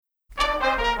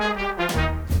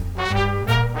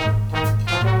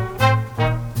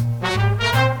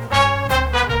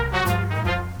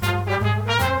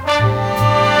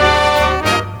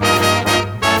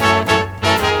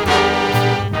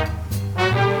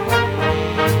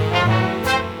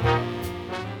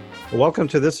Welcome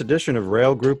to this edition of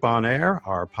Rail Group on Air,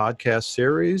 our podcast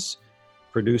series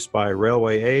produced by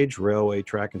Railway Age, Railway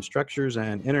Track and Structures,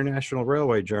 and International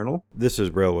Railway Journal. This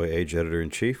is Railway Age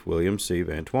Editor-in-Chief William C.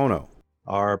 Vantuono.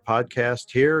 Our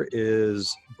podcast here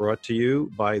is brought to you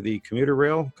by the Commuter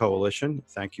Rail Coalition.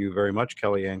 Thank you very much,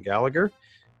 Kellyanne Gallagher,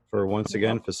 for once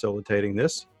again facilitating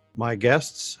this. My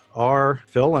guests are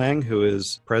Phil Lang, who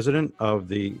is president of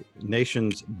the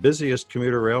nation's busiest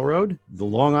commuter railroad, the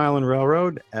Long Island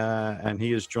Railroad, and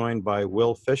he is joined by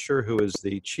Will Fisher, who is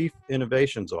the Chief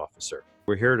Innovations Officer.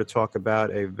 We're here to talk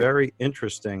about a very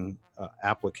interesting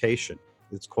application.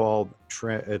 It's called,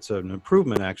 it's an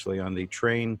improvement actually on the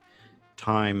Train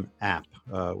Time app,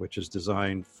 which is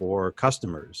designed for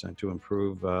customers and to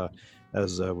improve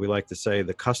as we like to say,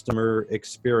 the customer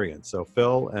experience. So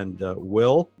Phil and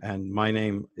Will, and my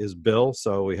name is Bill,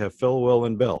 so we have Phil, Will,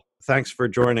 and Bill. Thanks for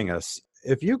joining us.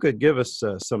 If you could give us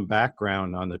some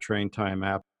background on the Train Time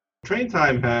app. Train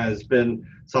Time has been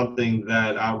something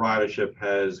that our ridership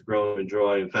has grown to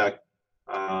enjoy. In fact,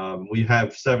 we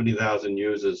have 70,000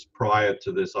 users prior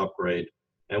to this upgrade.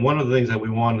 And one of the things that we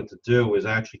wanted to do is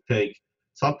actually take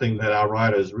something that our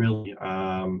riders really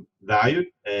valued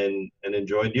and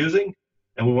enjoyed using,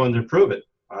 and we wanted to improve it.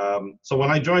 So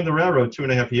when I joined the railroad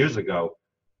 2.5 years ago,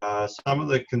 some of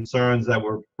the concerns that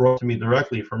were brought to me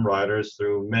directly from riders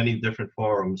through many different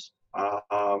forums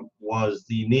was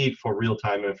the need for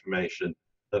real-time information.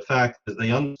 The fact that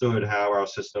they understood how our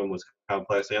system was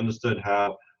complex, they understood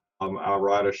how our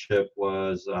ridership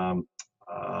was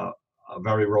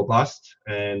very robust,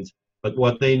 but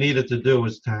what they needed to do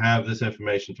was to have this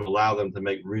information to allow them to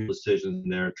make real decisions in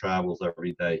their travels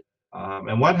every day.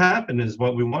 And what happened is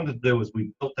what we wanted to do is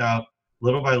we built out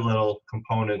little by little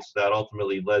components that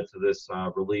ultimately led to this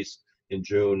release in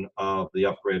June of the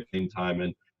upgrade Train Time,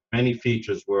 and many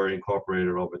features were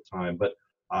incorporated over time. But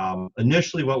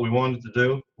initially what we wanted to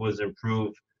do was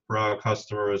improve for our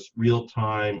customers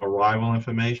real-time arrival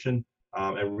information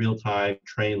and real-time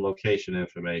train location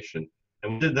information.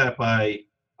 And we did that by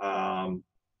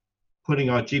putting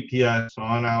our GPS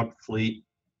on our fleet.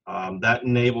 That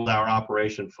enabled our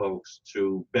operation folks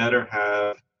to better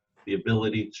have the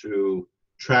ability to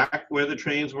track where the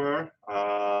trains were,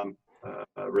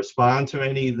 respond to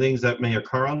any things that may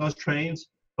occur on those trains,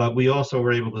 but we also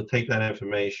were able to take that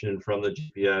information from the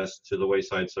GPS to the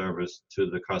wayside service to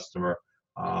the customer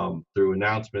through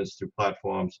announcements, through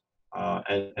platforms,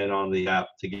 and on the app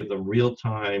to give them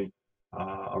real-time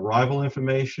arrival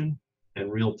information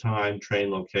and real-time train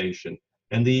location.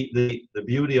 And the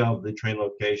beauty of the train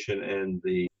location and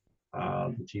the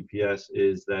GPS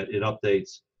is that it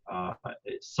updates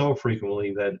so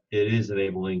frequently that it is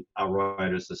enabling our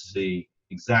riders to see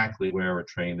exactly where a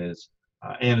train is.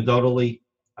 Anecdotally,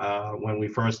 when we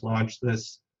first launched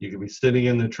this, you could be sitting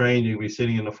in the train, you could be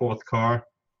sitting in the fourth car,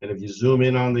 and if you zoom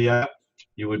in on the app,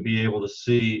 you would be able to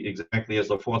see exactly as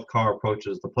the fourth car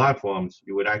approaches the platforms,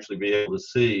 you would actually be able to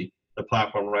see the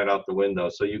platform right out the window.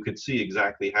 So you could see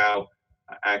exactly how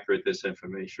accurate this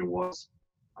information was.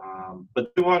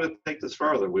 But we wanted to take this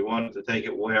further. We wanted to take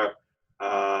it where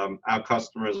our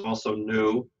customers also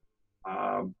knew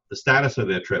the status of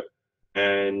their trip.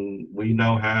 And we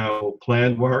know how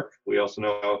planned work, we also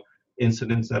know how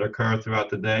incidents that occur throughout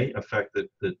the day affect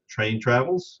the train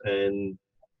travels and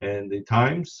the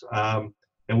times.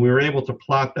 And we were able to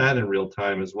plot that in real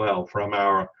time as well, from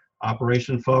our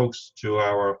operation folks to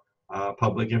our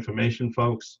public information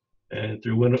folks, and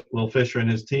through Will Fisher and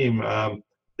his team,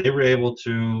 they were able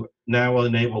to now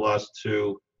enable us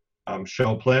to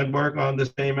show planned work on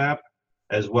the same app,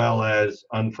 as well as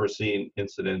unforeseen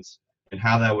incidents and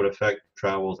how that would affect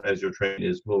travels as your train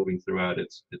is moving throughout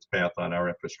its path on our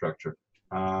infrastructure.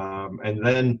 And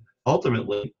then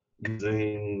ultimately,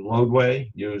 using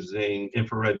Loadway, using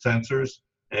infrared sensors,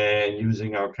 and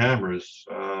using our cameras,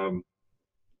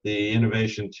 the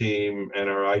innovation team and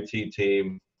our IT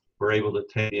team were able to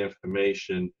take the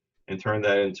information and turn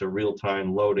that into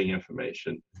real-time loading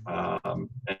information.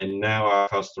 And now our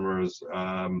customers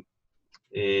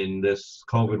in this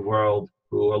COVID world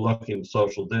who are looking to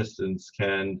social distance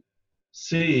can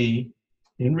see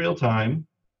in real time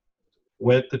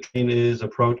what the train is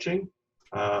approaching,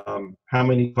 how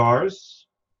many cars,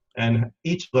 and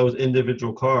each of those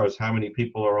individual cars, how many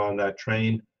people are on that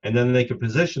train, and then they can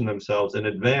position themselves in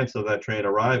advance of that train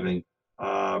arriving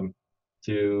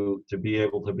to be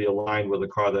able to be aligned with a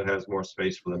car that has more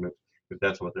space for them if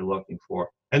that's what they're looking for.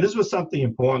 And this was something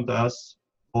important to us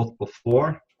both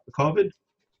before COVID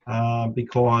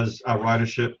because our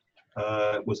ridership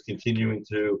was continuing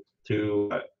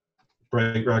to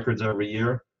break records every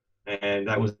year. And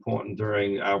that was important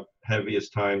during our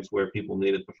heaviest times where people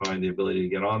needed to find the ability to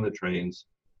get on the trains.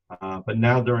 But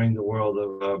now during the world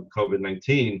of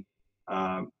COVID-19,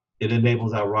 it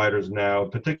enables our riders now,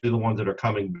 particularly the ones that are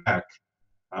coming back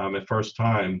at first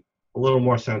time, a little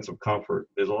more sense of comfort.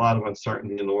 There's a lot of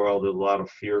uncertainty in the world. There's a lot of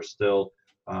fear still,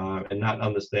 and not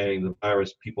understanding the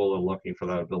virus. People are looking for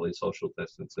that ability to social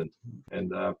distance.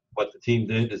 And what the team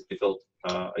did is they built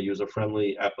a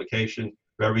user-friendly application,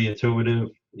 very intuitive,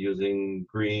 using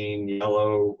green,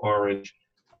 yellow, orange,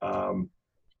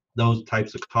 those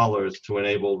types of colors to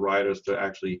enable riders to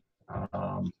actually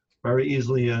very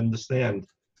easily understand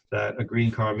that a green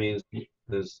car means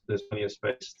there's plenty of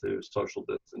space to social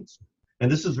distance.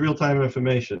 And this is real-time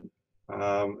information,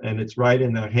 and it's right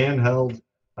in their handheld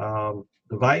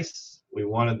device. We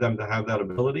wanted them to have that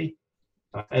ability,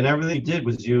 and everything we did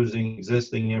was using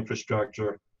existing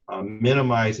infrastructure,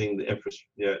 minimizing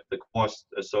the cost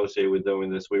associated with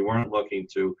doing this. We weren't looking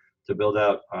to build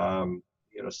out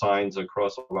signs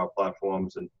across all of our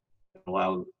platforms and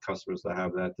allow customers to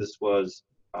have that. This was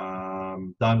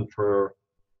done for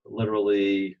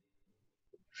literally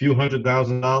a few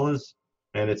 $100,000,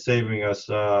 and it's saving us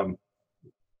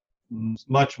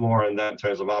much more in that in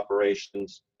terms of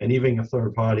operations, and even a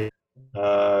third-party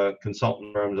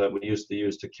consultant firm that we used to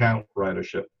use to count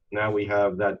ridership. Now we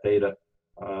have that data,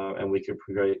 and we can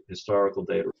create historical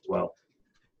data as well.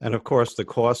 And of course, the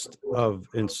cost of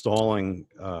installing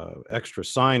extra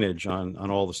signage on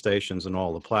all the stations and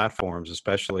all the platforms,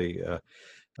 especially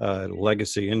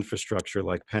legacy infrastructure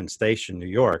like Penn Station, New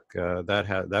York,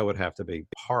 that would have to be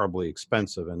horribly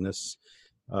expensive. And this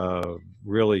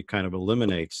really kind of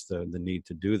eliminates the need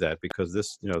to do that, because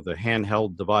this, the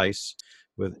handheld device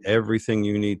with everything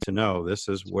you need to know, this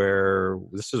is where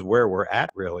we're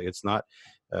at. Really, it's not.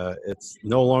 It's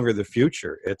no longer the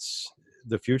future.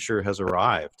 The future has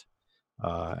arrived,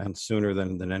 and sooner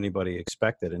than anybody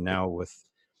expected. And now with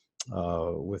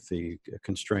the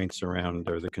constraints around,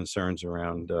 or the concerns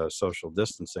around social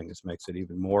distancing, this makes it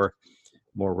even more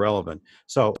relevant.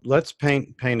 So let's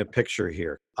paint a picture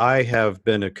here. I have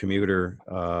been a commuter,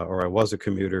 or I was a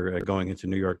commuter going into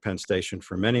New York Penn Station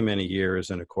for many, many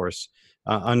years, and of course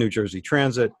on New Jersey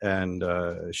Transit, and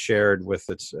shared with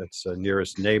its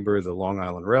nearest neighbor, the Long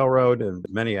Island Railroad, in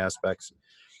many aspects.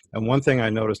 And one thing I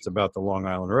noticed about the Long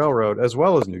Island Railroad, as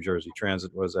well as New Jersey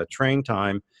Transit, was at train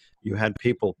time, you had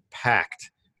people packed,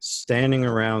 standing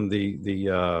around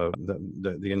the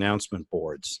announcement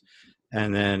boards,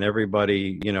 and then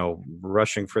everybody,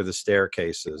 rushing for the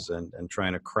staircases and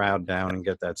trying to crowd down and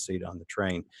get that seat on the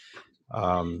train.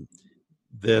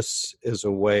 This is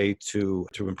a way to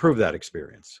improve that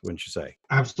experience, wouldn't you say?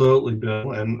 Absolutely,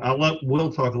 Bill. And I'll let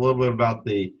Will talk a little bit about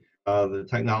the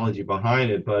technology behind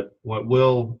it. But what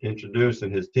Will introduced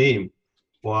and his team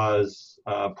was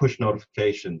push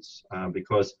notifications,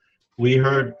 because we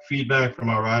heard feedback from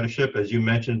our ridership, as you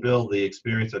mentioned, Bill, the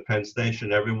experience at Penn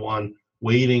Station, everyone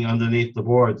waiting underneath the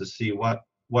board to see what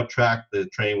track the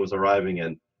train was arriving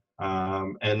in.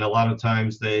 And a lot of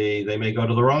times they may go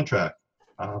to the wrong track.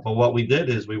 But what we did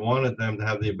is we wanted them to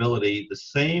have the ability, the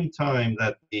same time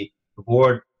that the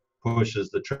board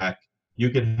pushes the track, you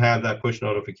can have that push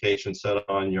notification set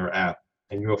on your app,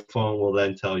 and your phone will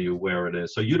then tell you where it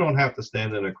is. So you don't have to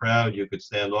stand in a crowd. You could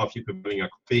stand off. You could bring a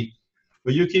coffee,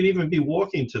 or you can even be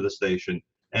walking to the station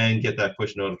and get that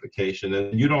push notification.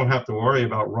 And you don't have to worry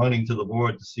about running to the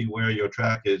board to see where your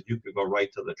track is. You could go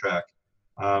right to the track.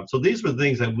 So these were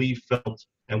things that we felt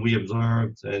and we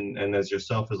observed, and as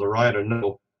yourself as a rider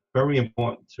know, very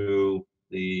important to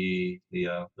the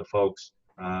folks.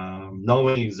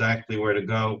 Knowing exactly where to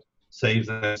go saves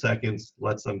them seconds,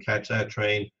 lets them catch that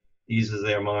train, eases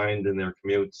their mind in their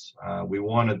commutes. We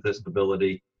wanted this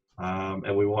ability,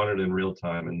 and we wanted it in real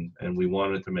time, and we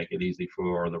wanted to make it easy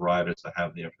for the riders to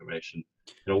have the information.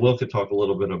 Will could talk a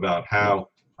little bit about how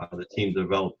the team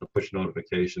developed the push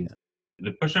notifications.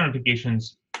 The push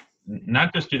notifications,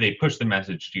 not just do they push the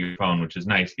message to your phone, which is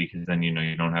nice because then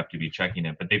you don't have to be checking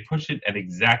it, but they push it at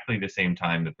exactly the same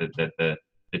time that the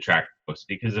track posts,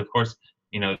 because of course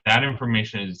that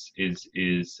information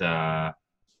is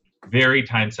very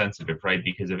time sensitive, right?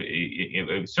 Because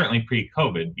it was certainly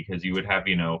pre-COVID, because you would have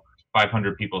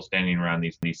 500 people standing around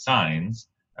these signs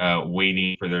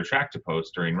waiting for their track to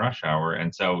post during rush hour,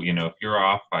 and so if you're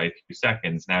off by a few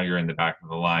seconds, now you're in the back of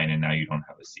the line and now you don't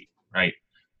have a seat, right?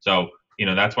 So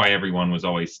that's why everyone was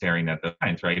always staring at the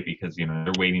signs, right? Because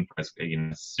they're waiting for us.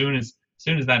 As soon as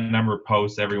that number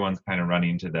posts, everyone's kind of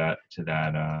running to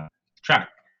that track.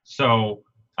 So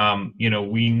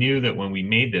we knew that when we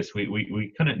made this,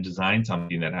 we couldn't design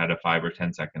something that had a 5 or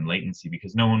 10-second latency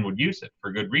because no one would use it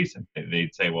for good reason.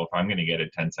 They'd say, well, if I'm going to get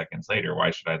it 10 seconds later,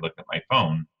 why should I look at my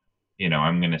phone?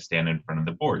 I'm going to stand in front of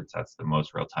the boards. That's the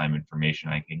most real-time information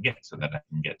I can get so that I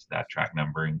can get to that track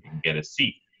number and can get a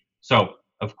seat. So,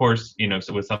 of course,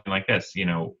 so with something like this,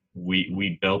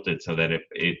 we built it so that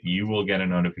if you will get a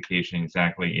notification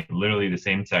exactly, literally the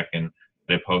same second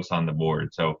that it posts on the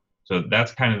board. So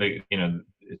that's kind of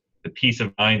the peace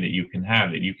of mind that you can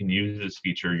have, that you can use this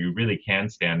feature. You really can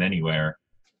stand anywhere,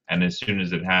 and as soon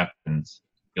as it happens,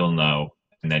 you'll know,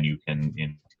 and then you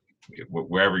can,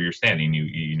 wherever you're standing,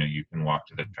 you can walk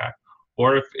to the track.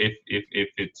 Or if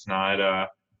it's not,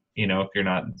 if you're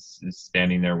not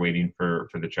standing there waiting for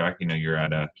the track, you're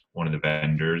at one of the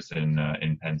vendors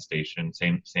in Penn Station,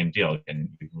 same deal, and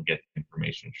you can get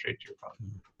information straight to your phone.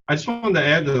 I just wanted to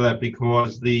add to that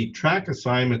because the track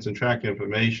assignments and track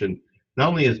information, not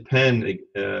only is Penn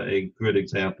a good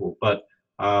example, but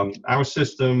our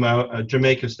system,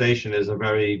 Jamaica Station, is a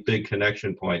very big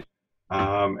connection point.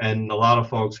 And a lot of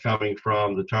folks coming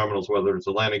from the terminals, whether it's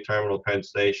Atlantic Terminal, Penn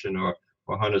Station, or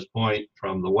Hunters Point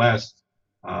from the west,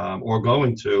 or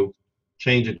going to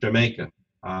change at Jamaica.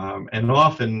 And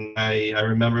often I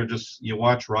remember you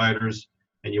watch riders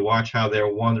and you watch how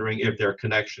they're wondering if their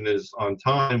connection is on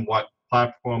time, what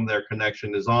platform their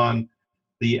connection is on.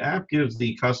 The app gives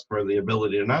the customer the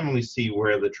ability to not only see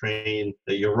where the train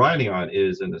that you're riding on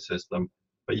is in the system,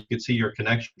 but you can see your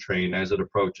connection train as it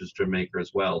approaches Jamaica as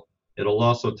well. It'll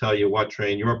also tell you what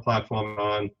train you're platforming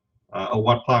on, or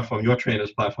what platform your train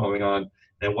is platforming on,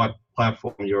 and what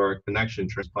platform your connection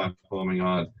train is platforming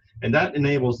on. And that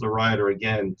enables the rider,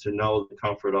 again, to know the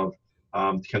comfort of,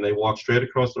 can they walk straight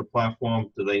across the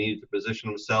platform? Do they need to position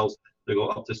themselves to go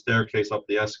up the staircase, up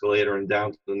the escalator, and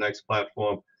down to the next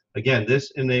platform? Again,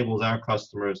 this enables our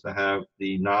customers to have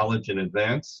the knowledge in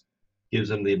advance, gives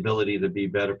them the ability to be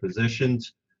better positioned.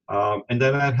 And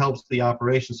then that helps the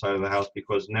operation side of the house,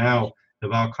 because now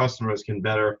if our customers can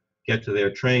better get to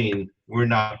their train, we're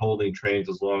not holding trains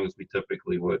as long as we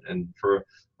typically would. And for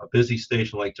a busy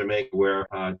station like Jamaica, where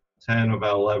 10 of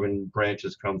our 11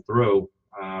 branches come through,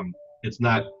 it's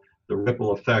not the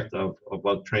ripple effect of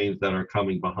what trains that are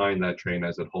coming behind that train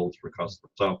as it holds for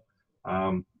customers. So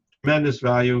tremendous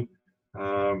value.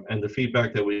 And the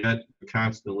feedback that we get, we're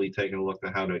constantly taking a look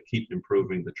at how to keep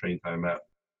improving the train time app.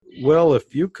 Well,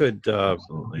 if you could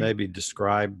maybe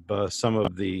describe some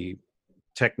of the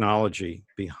technology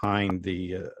behind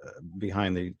the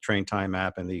Train Time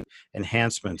app and the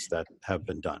enhancements that have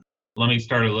been done. Let me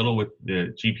start a little with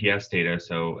the GPS data,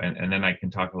 and then I can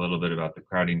talk a little bit about the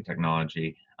crowding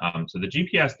technology. So the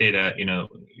GPS data,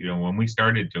 when we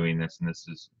started doing this, and this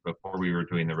is before we were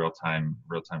doing the real-time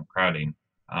crowding,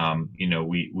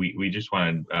 we just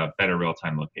wanted better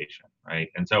real-time location, right?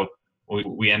 And so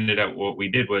we ended up, what we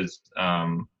did was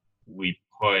we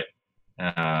put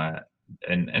and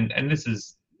this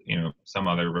is, some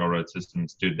other railroad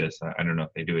systems do this. I don't know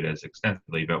if they do it as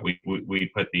extensively, but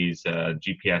we put these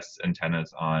GPS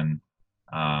antennas on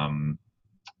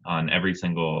every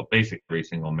single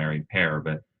married pair,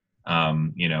 but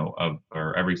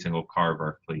or every single car of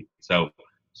our fleet. So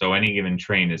any given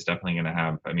train is definitely going to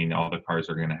have, all the cars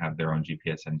are going to have their own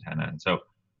GPS antenna. And so,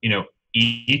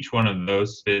 each one of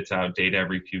those spits out data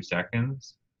every few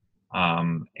seconds.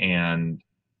 And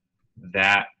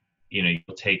that,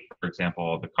 you'll take, for example,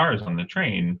 all the cars on the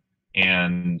train,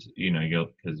 and,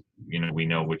 because, we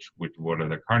know what are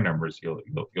the car numbers, you'll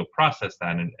process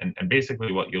that. And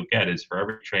basically what you'll get is, for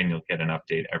every train, you'll get an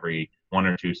update every 1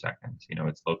 or 2 seconds.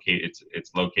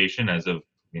 Its location as of,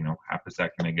 half a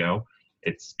second ago,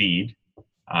 its speed,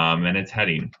 and its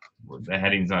heading. The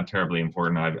heading's not terribly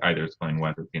important either. It's going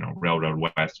west, railroad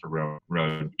west or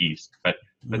railroad east. But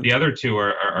the other two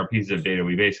are pieces of data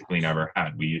we basically never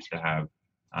had. We used to have,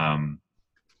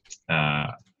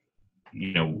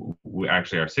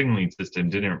 actually our signaling system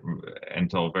didn't,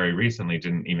 until very recently,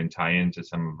 didn't even tie into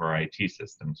some of our IT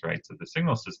systems, right? So the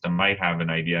signal system might have an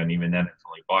idea, and even then it's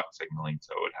only block signaling,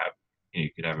 so it would have, you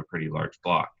could have a pretty large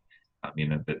block.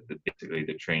 Basically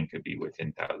the train could be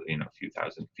within a few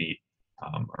thousand feet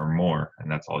or more, and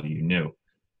that's all you knew.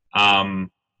 That's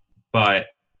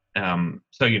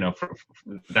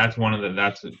that's,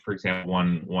 for example,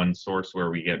 one source where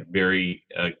we get very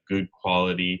good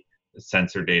quality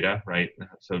sensor data, right?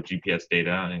 So GPS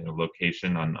data,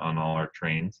 location on all our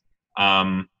trains,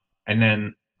 and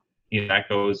then that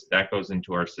goes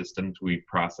into our systems. We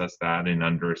process that in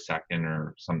under a second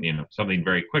or something, something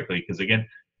very quickly, because again,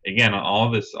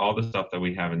 all the stuff that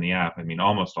we have in the app,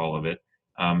 almost all of it,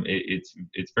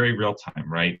 it's very real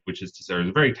time, right? Which is to say,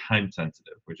 it's very time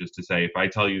sensitive, which is to say, if I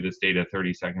tell you this data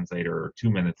 30 seconds later or 2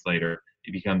 minutes later,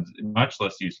 it becomes much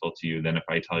less useful to you than if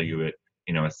I tell you it,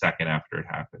 a second after it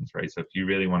happens, right? So if you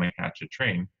really want to catch a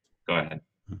train, go ahead.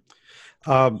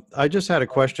 I just had a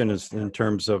question in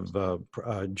terms of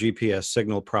GPS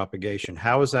signal propagation.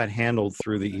 How is that handled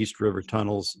through the East River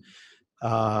tunnels?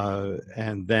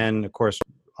 And then, of course,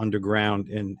 underground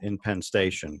in Penn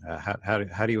Station.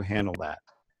 How do you handle that?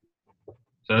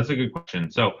 So that's a good question.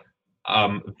 So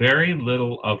very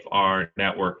little of our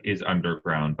network is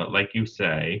underground, but like you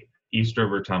say, East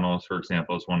River tunnels, for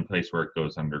example, is one place where it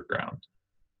goes underground.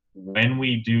 When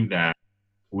we do that,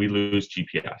 we lose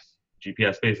GPS.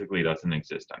 GPS basically doesn't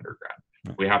exist underground.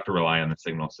 We have to rely on the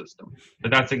signal system.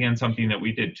 But that's, again, something that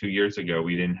we did 2 years ago.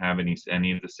 We didn't have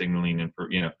any of the signaling, and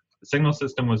the signal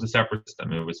system was a separate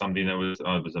system. It was something that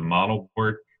was a model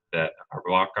board that our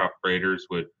block operators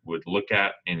would look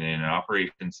at in an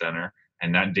operations center,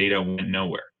 and that data went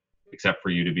nowhere except for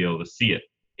you to be able to see it,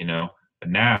 But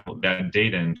now that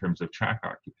data in terms of track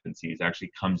occupancies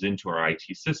actually comes into our IT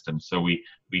system. So we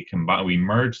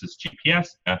merge this GPS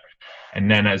data, and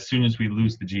then as soon as we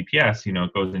lose the GPS,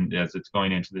 it goes in as it's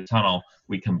going into the tunnel,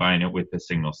 we combine it with the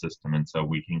signal system, and so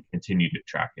we can continue to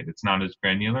track it. It's not as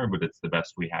granular, but it's the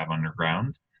best we have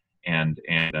underground, and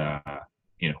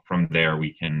from there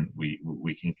we can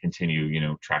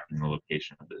continue tracking the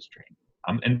location of this train.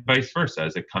 And vice versa,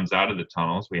 as it comes out of the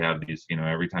tunnels, we have these,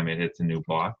 every time it hits a new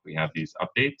block, we have these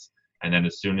updates. And then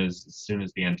as soon as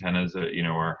the antennas,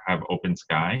 have open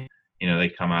sky, they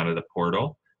come out of the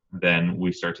portal, then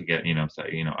we start to get,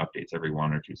 updates every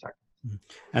 1 or 2 seconds.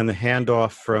 And the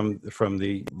handoff from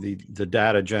the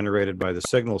data generated by the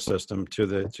signal system to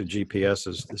GPS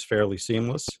is fairly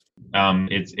seamless.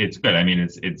 It's good. I mean,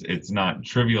 it's not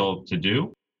trivial to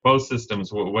do. Both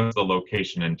systems, what's the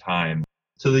location and time?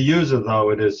 To the user, though,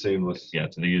 it is seamless. Yeah,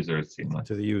 to the user, it's seamless.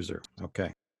 To the user,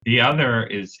 okay. The other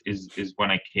is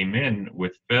when I came in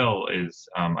with Phil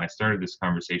I started this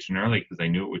conversation early because I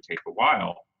knew it would take a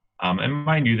while. And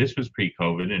mind you, this was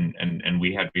pre-COVID, and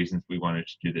we had reasons we wanted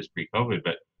to do this pre-COVID.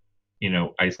 But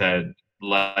I said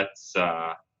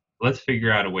let's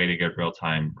figure out a way to get real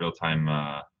time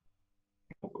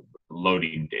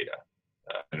loading data.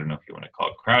 I don't know if you want to call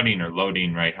it crowding or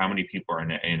loading, right? How many people are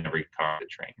in every car of the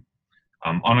train?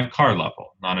 On a car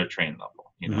level, not a train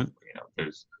level.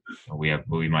 There's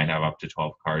we might have up to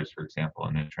 12 cars, for example,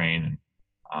 in a train,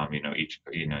 and each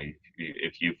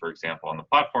if you, for example, on the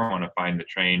platform want to find the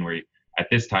train where at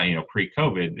this time,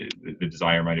 pre-COVID, the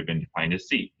desire might have been to find a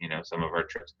seat. Some of our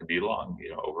trips could be long,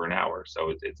 over an hour,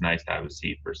 so it's nice to have a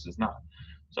seat versus not.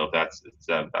 So if that's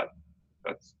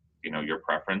your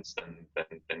preference,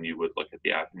 then you would look at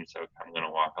the app and you say, okay, I'm going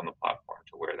to walk on the platform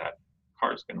to where that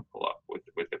car is going to pull up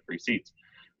with the free seats.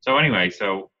 So anyway,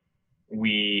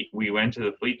 we went to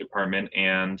the fleet department,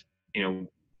 and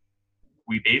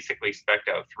we basically spec'd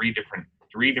out three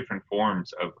different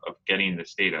forms of getting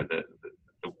this data.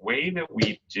 The way that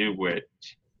we do it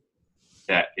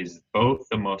that is both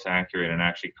the most accurate and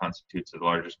actually constitutes the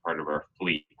largest part of our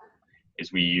fleet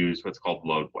is we use what's called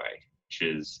Loadway, which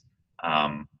is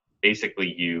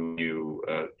basically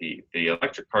the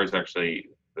electric cars actually.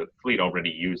 The fleet already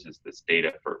uses this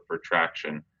data for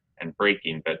traction and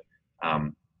braking, but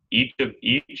each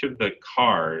of the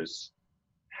cars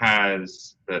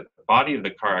has the body of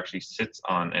the car actually sits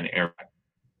on an airbag,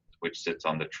 which sits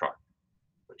on the truck,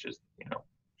 which is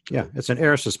Yeah, it's an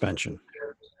air suspension.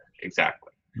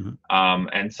 Exactly. Mm-hmm.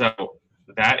 And so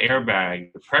that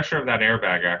airbag, the pressure of that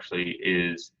airbag actually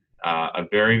is a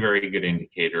very, very good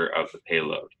indicator of the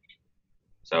payload.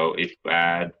 So if you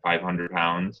add 500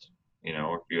 pounds,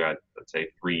 or if you had, let's say,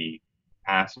 3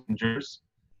 passengers,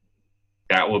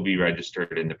 that will be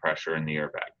registered in the pressure in the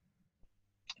airbag.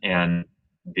 And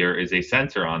there is a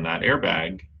sensor on that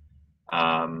airbag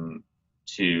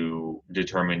to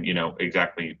determine,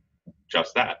 exactly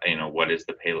just that, what is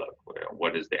the payload?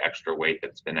 What is the extra weight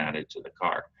that's been added to the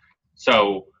car?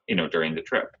 So, during the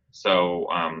trip. So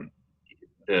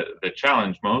the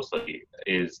challenge mostly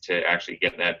is to actually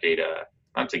get that data,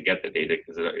 not to get the data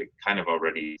because it kind of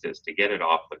already exists, to get it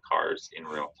off the cars in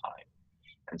real time.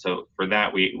 And so for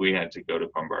that, we had to go to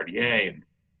Bombardier and,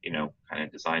 kind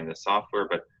of design the software.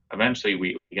 But eventually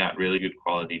we got really good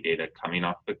quality data coming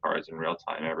off the cars in real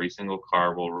time. Every single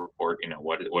car will report,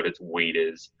 what its weight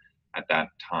is at that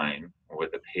time, or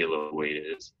what the payload weight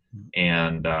is.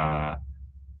 And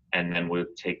then we'll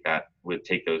take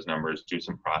those numbers, do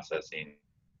some processing,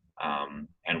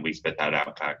 and we spit that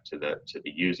out back to the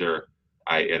user,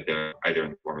 either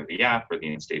in the form of the app or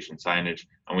the in-station signage.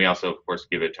 And we also, of course,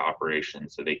 give it to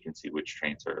operations so they can see which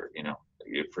trains are,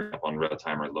 for example, in real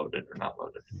time are loaded or not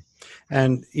loaded.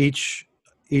 And each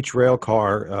rail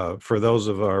car, for those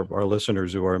of our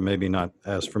listeners who are maybe not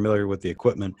as familiar with the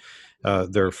equipment,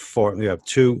 you have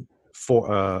two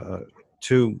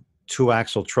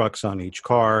axle trucks on each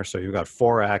car, so you've got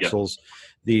four axles.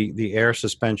 Yep. The air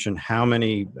suspension, how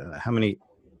many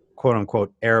quote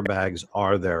unquote airbags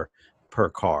are there per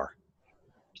car?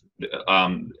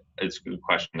 It's a good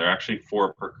question. There are actually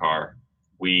 4 per car.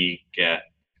 We get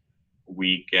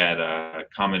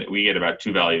about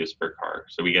 2 values per car.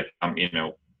 So we get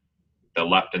the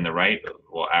left and the right.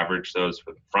 We'll average those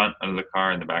for the front of the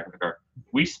car and the back of the car.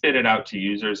 We spit it out to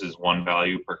users as 1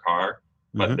 value per car,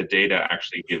 but the data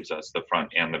actually gives us the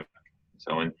front and the back.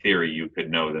 So in theory, you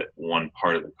could know that one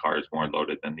part of the car is more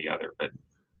loaded than the other, but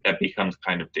that becomes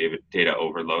kind of data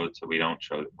overload. So we don't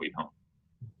show that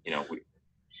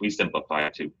we simplify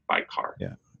it to by car.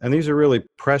 Yeah, and these are really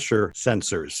pressure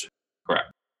sensors.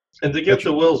 Correct. And to get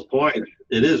to Will's point,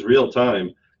 it is real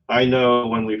time. I know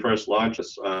when we first launched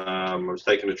this, I was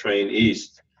taking a train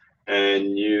east,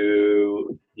 and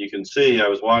you can see, I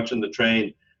was watching the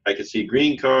train, I could see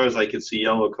green cars, I could see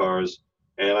yellow cars,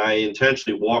 and I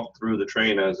intentionally walked through the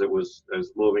train as it was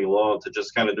moving along to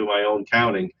just kind of do my own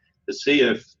counting to see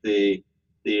if the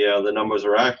numbers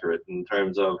are accurate in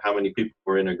terms of how many people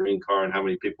were in a green car and how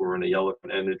many people were in a yellow,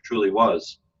 and it truly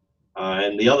was.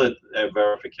 And the other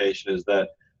verification is that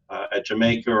at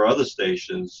Jamaica or other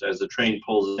stations, as the train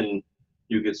pulls in,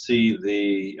 you could see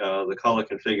the color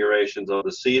configurations of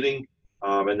the seating,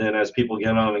 and then as people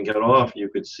get on and get off, you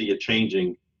could see it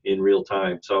changing in real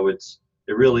time. So it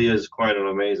really is quite an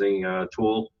amazing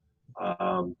tool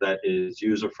that is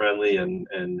user friendly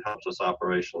and helps us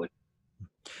operationally.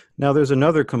 Now, there's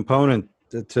another component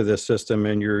to this system,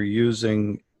 and you're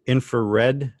using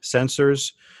infrared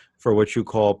sensors for what you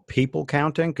call people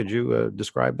counting. Could you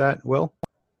describe that, Will?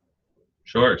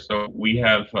 Sure. So we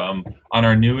have on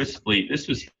our newest fleet, this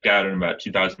was out in about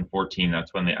 2014.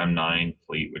 That's when the M9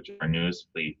 fleet, which is our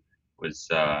newest fleet, was,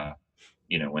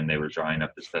 when they were drawing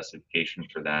up the specification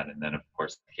for that. And then, of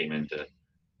course, it came into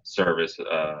service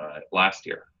last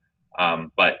year.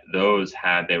 But those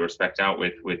they were spec'd out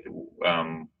with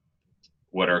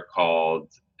what are called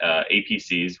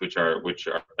APCs, which are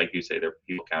like you say, they're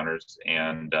people counters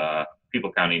and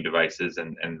people counting devices,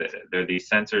 and they're these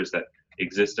sensors that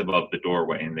exist above the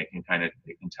doorway, and they can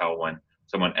tell when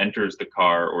someone enters the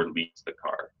car or leaves the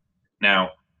car.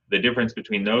 Now, the difference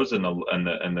between those and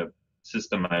the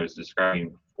system I was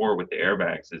describing before with the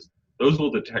airbags is those will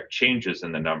detect changes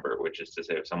in the number, which is to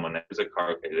say, if someone enters a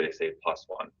car, okay, they say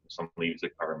 +1. If someone leaves the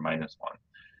car, -1.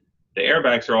 The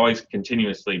airbags are always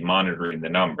continuously monitoring the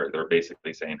number. They're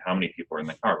basically saying how many people are in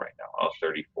the car right now. Oh,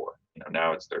 34.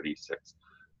 Now it's 36.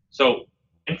 So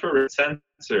infrared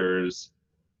sensors,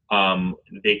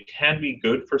 they can be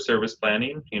good for service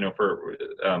planning. For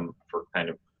kind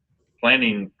of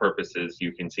planning purposes,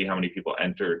 you can see how many people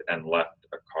entered and left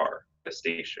a car, a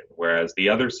station. Whereas the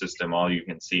other system, all you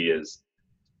can see is,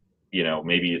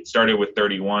 maybe it started with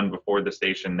 31 before the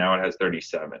station, now it has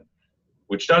 37.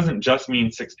 Which doesn't just mean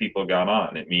 6 people got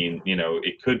on. It means,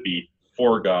 it could be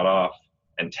 4 got off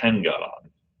and 10 got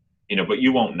on, but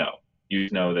you won't know. You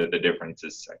know that the difference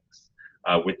is 6.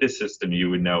 With this system, you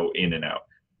would know in and out.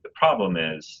 The problem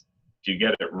is, if you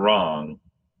get it wrong,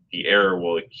 the error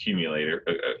will accumulate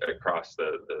across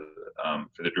for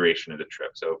the duration of the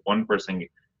trip. So if one person,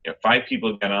 5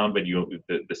 people get on, but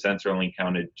the sensor only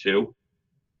counted 2,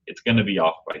 it's going to be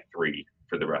off by 3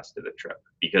 for the rest of the trip,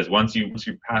 because once you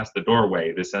pass the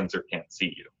doorway, the sensor can't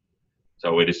see you,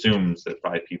 so it assumes that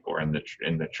 5 people are in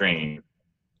the train,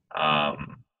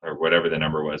 or whatever the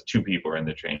number was. 2 people are in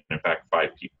the train. In fact,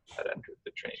 5 people had entered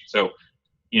the train. So,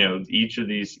 each of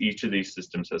these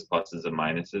systems has pluses and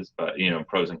minuses, but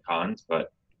pros and cons.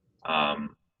 But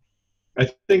I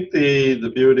think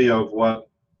the beauty of what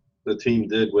the team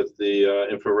did with the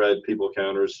infrared people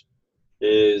counters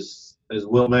is, as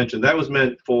Will mentioned, that was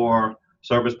meant for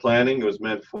service planning. It was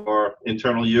meant for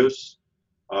internal use,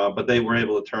 but they were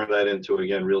able to turn that into,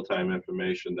 again, real-time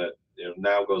information that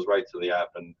now goes right to the app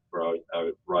and for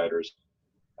our riders.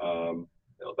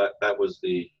 That was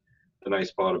the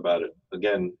nice part about it.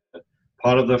 Again,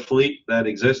 part of the fleet that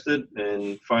existed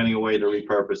and finding a way to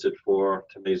repurpose it for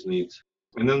today's needs.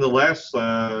 And then the last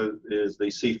is the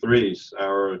C3s,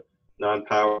 our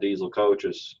non-powered diesel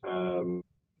coaches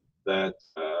that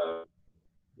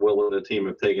Will and the team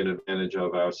have taken advantage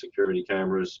of our security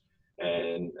cameras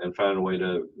and found a way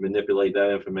to manipulate that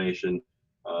information,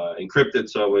 encrypt it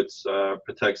so it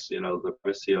protects the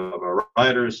privacy of our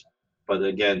riders, but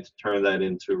again, to turn that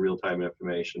into real-time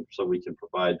information so we can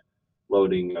provide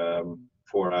loading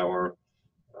for our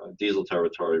diesel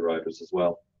territory riders as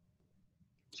well.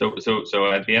 So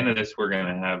at the end of this, we're going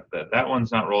to have that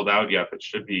one's not rolled out yet, but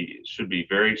should be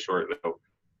very short.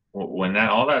 When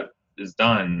all that is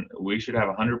done, we should have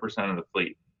 100% of the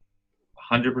fleet,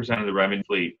 100% of the revenue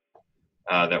fleet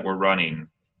that we're running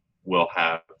will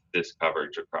have this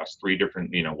coverage across 3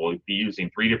 different. We'll be using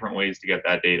 3 different ways to get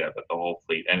that data, but the whole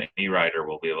fleet and any rider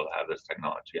will be able to have this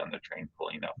technology on the train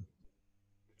pulling up.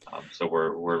 So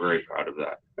we're very proud of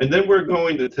that. And then we're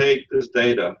going to take this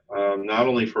data, not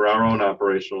only for our own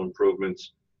operational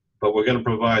improvements, but we're going to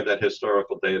provide that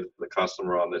historical data to the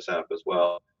customer on this app as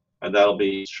well. And that'll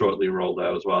be shortly rolled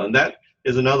out as well. And that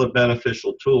is another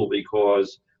beneficial tool,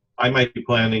 because I might be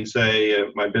planning, say,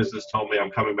 if my business told me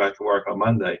I'm coming back to work on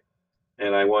Monday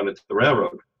and I want it to the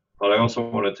railroad, but I also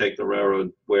want to take the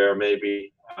railroad where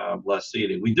maybe less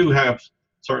seating. We do have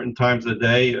certain times of the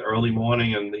day, early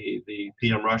morning and the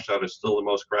PM rush hour is still the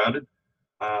most crowded.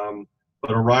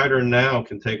 But a rider now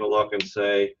can take a look and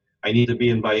say, I need to be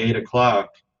in by 8 o'clock.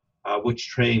 Which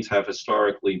trains have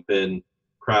historically been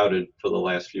crowded for the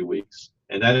last few weeks?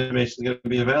 And that information is going to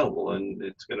be available, and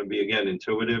it's going to be, again,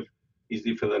 intuitive,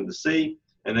 easy for them to see.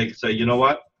 And they can say, you know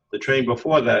what, the train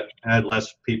before that had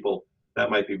less people. That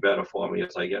might be better for me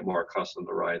as I get more accustomed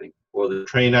to riding. Or the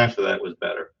train after that was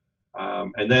better.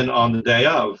 And then on the day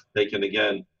of, they can,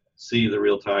 again, see the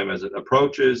real time as it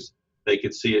approaches. They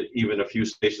could see it even a few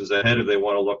stations ahead if they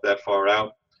want to look that far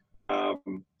out.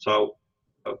 So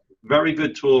a very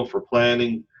good tool for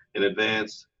planning in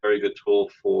advance, very good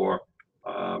tool for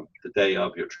the day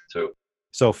of your trip too.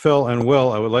 So Phil and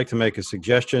Will, I would like to make a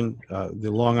suggestion.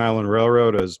 The Long Island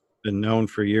Railroad has been known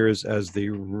for years as the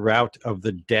route of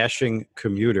the dashing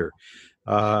commuter.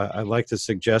 I'd like to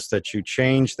suggest that you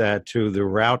change that to the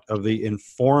route of the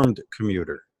informed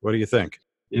commuter. What do you think?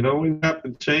 We have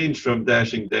to change from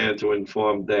Dashing Dan to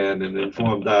Informed Dan and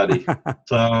Informed Dottie.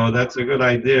 So that's a good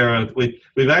idea.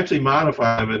 We've actually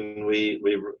modified them, and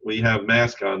we have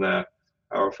masks on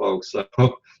our folks.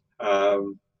 So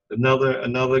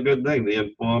another good thing, the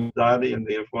Informed Dottie and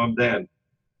the Informed Dan.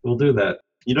 We'll do that.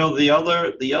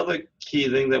 The other key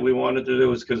thing that we wanted to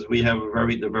do is, because we have a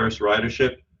very diverse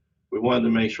ridership, we wanted to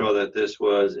make sure that this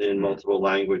was in multiple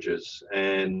languages.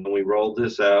 And when we rolled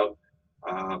this out,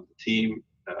 the team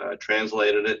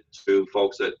translated it to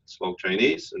folks that spoke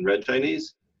Chinese and read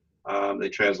Chinese. They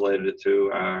translated it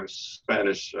to our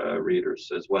Spanish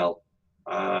readers as well.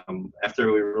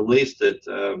 After we released it,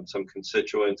 some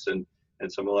constituents and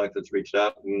some electeds reached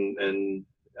out, and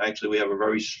actually we have a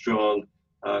very strong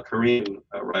Korean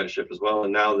ridership as well.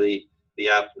 And now the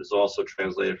app is also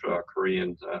translated for our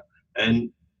Koreans.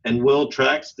 And Will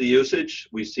tracks the usage.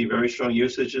 We see very strong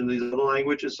usage in these other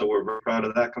languages, so we're very proud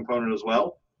of that component as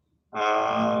well.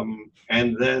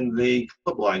 And then the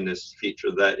colorblindness feature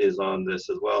that is on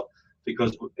this as well,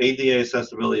 because ADA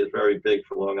accessibility is very big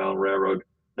for Long Island Railroad,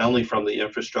 not only from the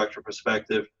infrastructure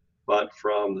perspective, but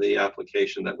from the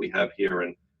application that we have here.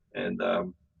 And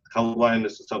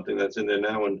colorblindness is something that's in there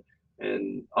now,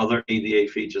 and other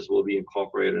ADA features will be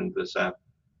incorporated into this app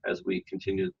as we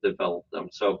continue to develop them.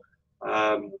 So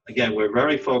again, we're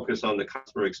very focused on the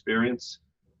customer experience,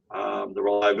 the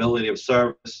reliability of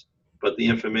service, but the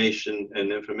information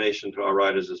to our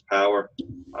riders is power,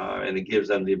 and it gives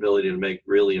them the ability to make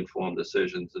really informed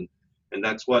decisions. And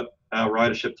that's what our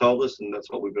ridership told us, and that's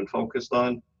what we've been focused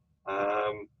on,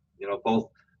 both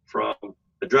from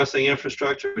addressing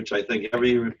infrastructure, which I think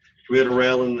every commuter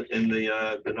rail in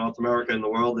the North America and the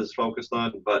world is focused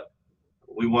on, but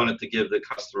we wanted to give the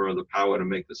customer the power to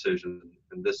make decisions.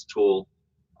 And this tool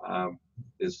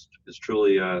is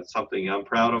truly something I'm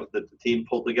proud of that the team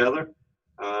pulled together.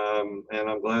 And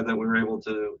I'm glad that we were able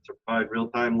to provide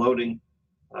real-time loading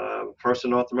first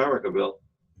in North America, Bill.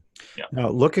 Yeah. Now,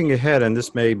 looking ahead, and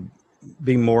this may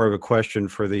be more of a question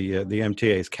for the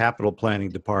MTA's capital planning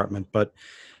department, but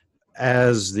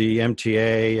as the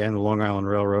MTA and the Long Island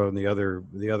Railroad and the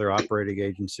other operating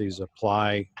agencies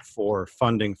apply for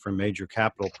funding for major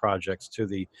capital projects to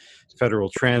the Federal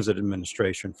Transit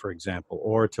Administration, for example,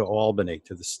 or to Albany,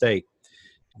 to the state,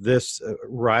 this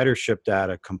ridership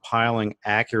data, compiling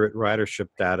accurate ridership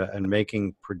data and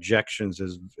making projections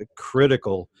is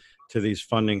critical to these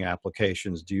funding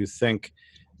applications. Do you think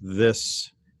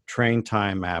this train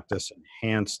time app, this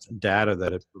enhanced data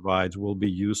that it provides, will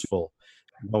be useful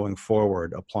going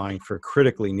forward, applying for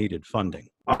critically needed funding?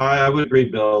 I would agree,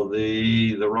 Bill.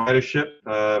 The ridership,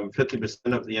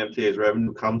 50% of the MTA's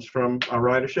revenue comes from our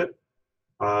ridership.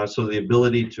 So the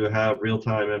ability to have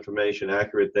real-time information,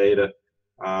 accurate data,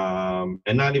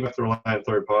 and not even have to rely on a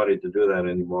third party to do that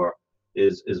anymore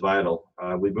is vital.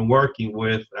 We've been working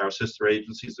with our sister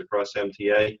agencies across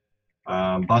MTA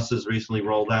Buses recently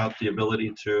rolled out the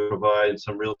ability to provide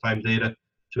some real-time data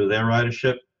to their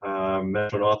ridership.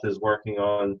 Metro North is working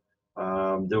on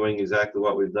doing exactly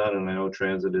what we've done, and I know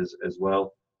Transit is as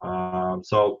well.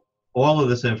 So all of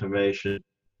this information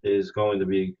is going to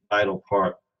be a vital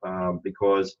part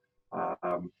because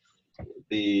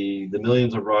the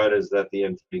millions of riders that the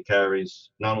MTA carries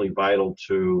not only vital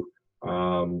to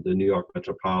the New York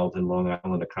metropolitan Long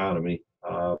Island economy,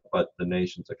 but the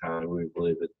nation's economy. We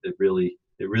believe it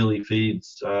really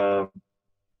feeds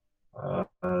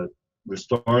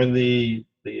restoring the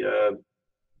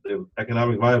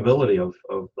economic viability of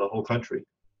the whole country.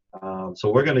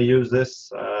 So we're going to use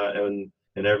this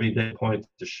in everyday points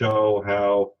to show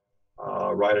how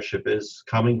ridership is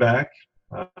coming back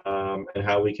and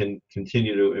how we can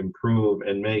continue to improve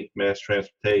and make mass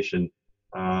transportation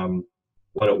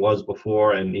what it was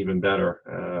before and even better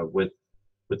with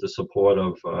the support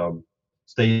of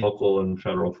state, local, and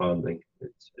federal funding.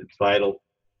 It's vital.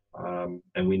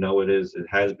 And we know it is. It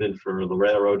has been for the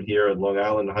railroad here in Long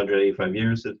Island, 185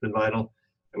 years it's been vital.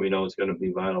 And we know it's going to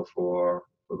be vital for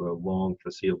the long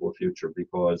foreseeable future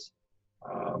because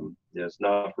there's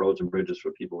not roads and bridges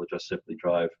for people to just simply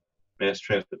drive. Mass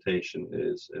transportation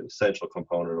is an essential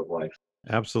component of life.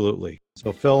 Absolutely.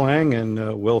 So Phil Eng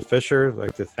and Will Fisher, I'd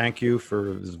like to thank you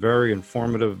for this very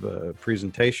informative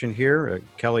presentation here.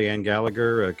 Kelly Ann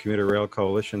Gallagher, Commuter Rail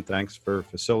Coalition, thanks for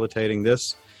facilitating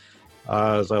this.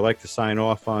 As I like to sign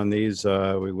off on these,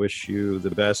 we wish you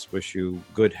the best, wish you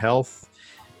good health,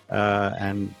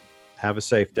 and have a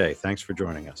safe day. Thanks for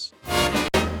joining us.